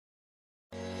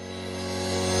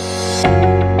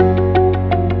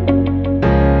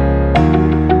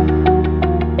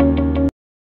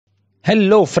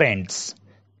Hello friends,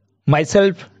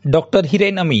 myself Dr.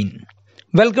 Hiren Amin.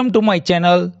 Welcome to my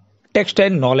channel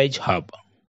Textile Knowledge Hub.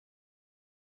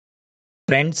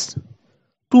 Friends,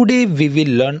 today we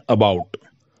will learn about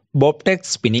Bobtex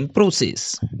Spinning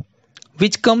Process,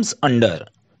 which comes under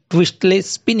Twistless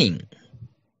Spinning.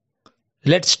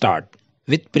 Let's start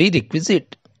with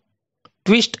prerequisite.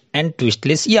 Twist and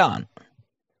twistless yarn.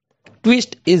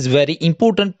 Twist is very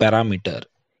important parameter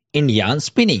in yarn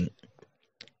spinning.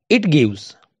 It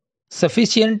gives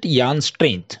sufficient yarn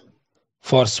strength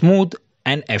for smooth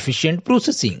and efficient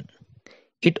processing.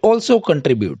 It also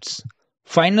contributes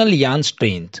final yarn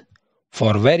strength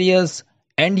for various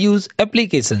end-use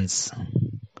applications.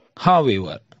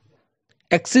 However,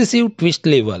 excessive twist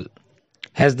level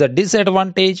has the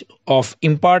disadvantage of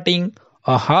imparting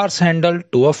a harsh handle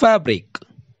to a fabric.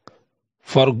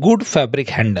 For good fabric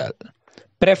handle,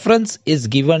 preference is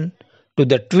given to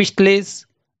the twistless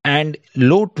and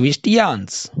low twist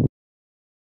yarns.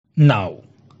 Now,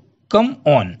 come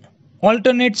on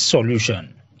alternate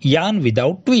solution yarn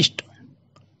without twist.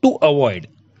 To avoid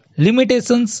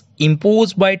limitations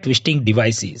imposed by twisting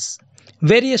devices,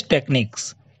 various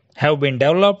techniques have been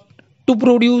developed to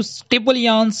produce staple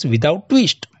yarns without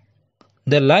twist.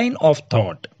 The line of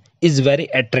thought is very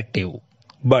attractive,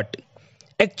 but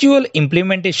actual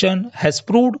implementation has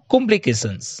proved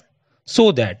complications,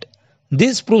 so that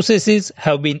these processes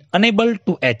have been unable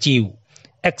to achieve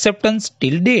acceptance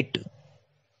till date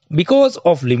because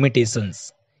of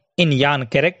limitations in yarn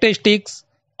characteristics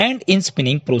and in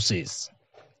spinning process.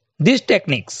 These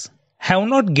techniques have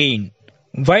not gained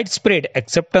widespread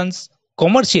acceptance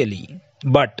commercially,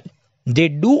 but they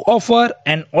do offer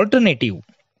an alternative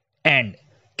and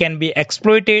can be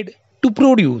exploited to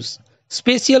produce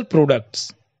special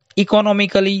products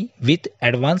economically with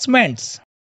advancements.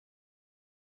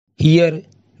 Here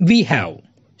we have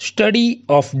study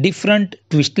of different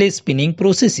twistless spinning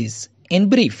processes in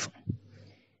brief.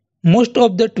 Most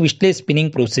of the twistless spinning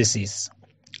processes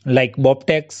like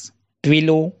Bobtex,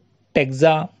 Twillo,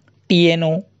 Texa,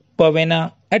 TNO,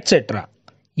 Pavena, etc.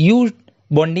 use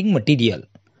bonding material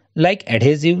like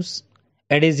adhesives,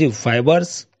 adhesive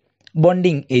fibers,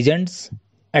 bonding agents,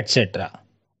 etc.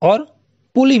 or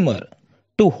polymer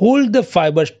to hold the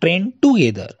fiber strain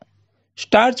together.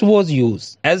 Starch was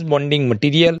used as bonding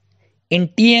material in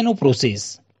TNO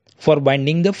process for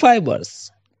binding the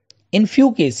fibers. In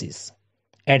few cases,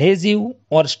 adhesive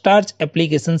or starch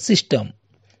application system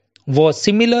was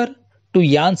similar to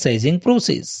yarn sizing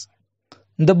process.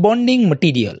 The bonding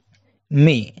material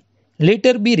may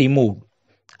later be removed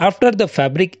after the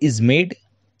fabric is made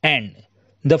and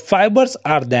the fibers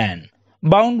are then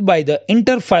bound by the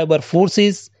interfiber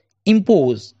forces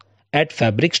imposed at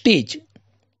fabric stage.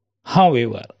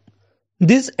 However,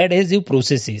 these adhesive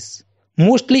processes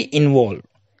mostly involve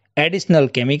additional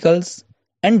chemicals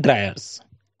and dryers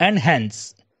and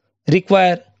hence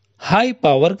require high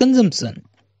power consumption.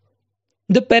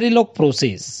 The perilock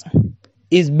process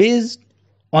is based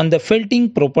on the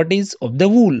felting properties of the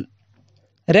wool.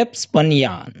 Rep spun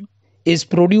yarn is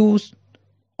produced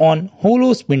on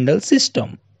hollow spindle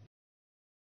system.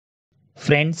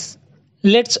 Friends,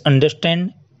 let's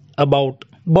understand about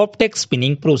Bobtex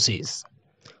spinning process.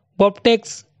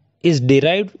 Bobtex is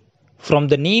derived from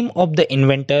the name of the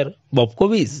inventor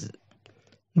Bobtex.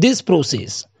 This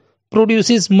process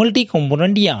produces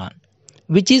multi-component yarn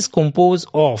which is composed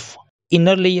of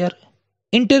inner layer,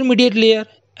 intermediate layer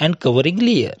and covering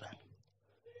layer.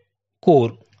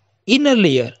 Core inner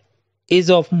layer is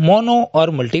of mono or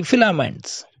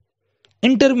multifilaments.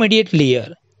 Intermediate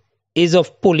layer is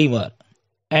of polymer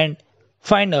and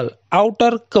final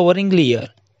outer covering layer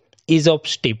is of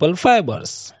staple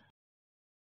fibers.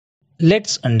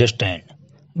 Let's understand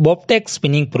Bobtex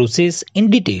spinning process in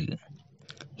detail.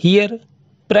 Here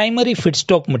primary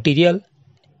feedstock material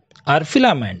are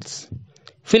filaments.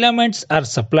 Filaments are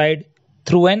supplied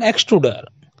through an extruder.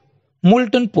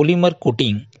 Molten polymer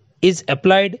coating is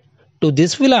applied to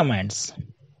these filaments.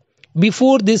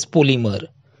 Before this polymer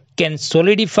can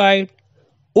solidify,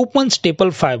 open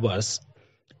staple fibers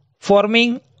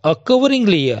forming a covering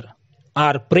layer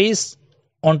are pressed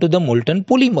onto the molten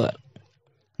polymer.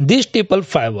 This staple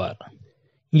fiber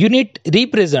unit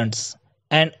represents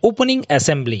an opening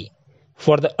assembly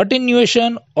for the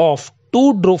attenuation of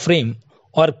two draw frame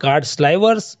or card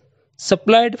slivers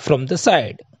supplied from the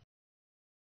side.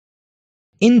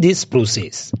 In this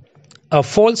process, a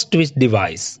false twist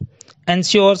device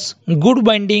ensures good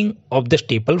binding of the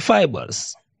staple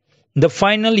fibers. The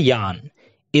final yarn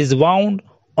is wound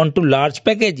onto large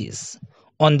packages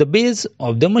on the base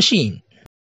of the machine.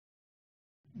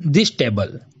 This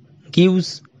table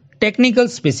gives technical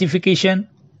specification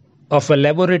of a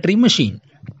laboratory machine.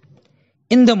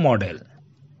 In the model,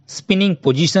 spinning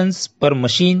positions per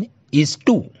machine is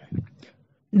 2.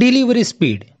 Delivery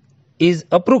speed is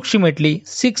approximately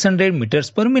 600 meters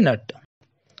per minute.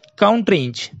 Count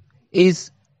range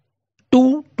is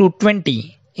 2 to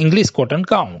 20 English cotton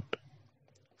count.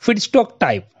 Feedstock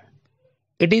type,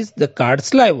 it is the card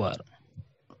sliver.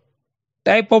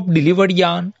 Type of delivered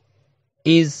yarn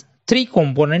is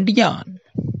 3-component yarn.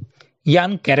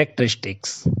 Yarn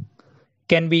characteristics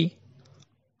can be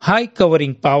high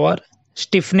covering power,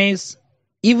 stiffness,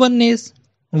 evenness,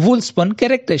 wool spun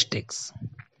characteristics.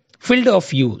 Field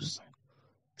of use,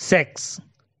 sex,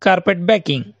 carpet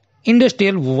backing,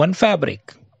 industrial woven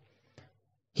fabric.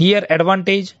 Here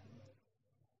advantage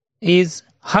is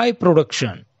high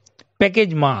production,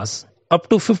 package mass up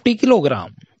to 50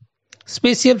 kg.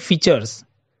 Special features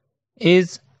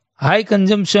is high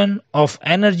consumption of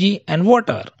energy and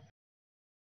water.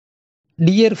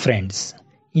 Dear friends,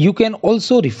 you can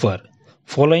also refer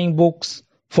following books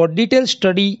for detailed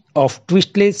study of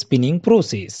twistless spinning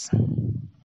process.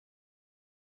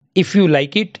 If you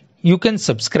like it, you can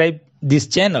subscribe this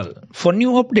channel for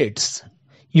new updates.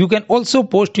 You can also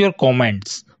post your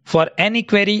comments for any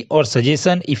query or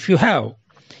suggestion if you have.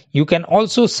 You can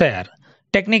also share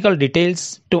technical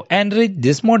details to enrich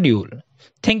this module.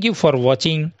 Thank you for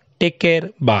watching. Take care.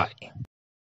 Bye.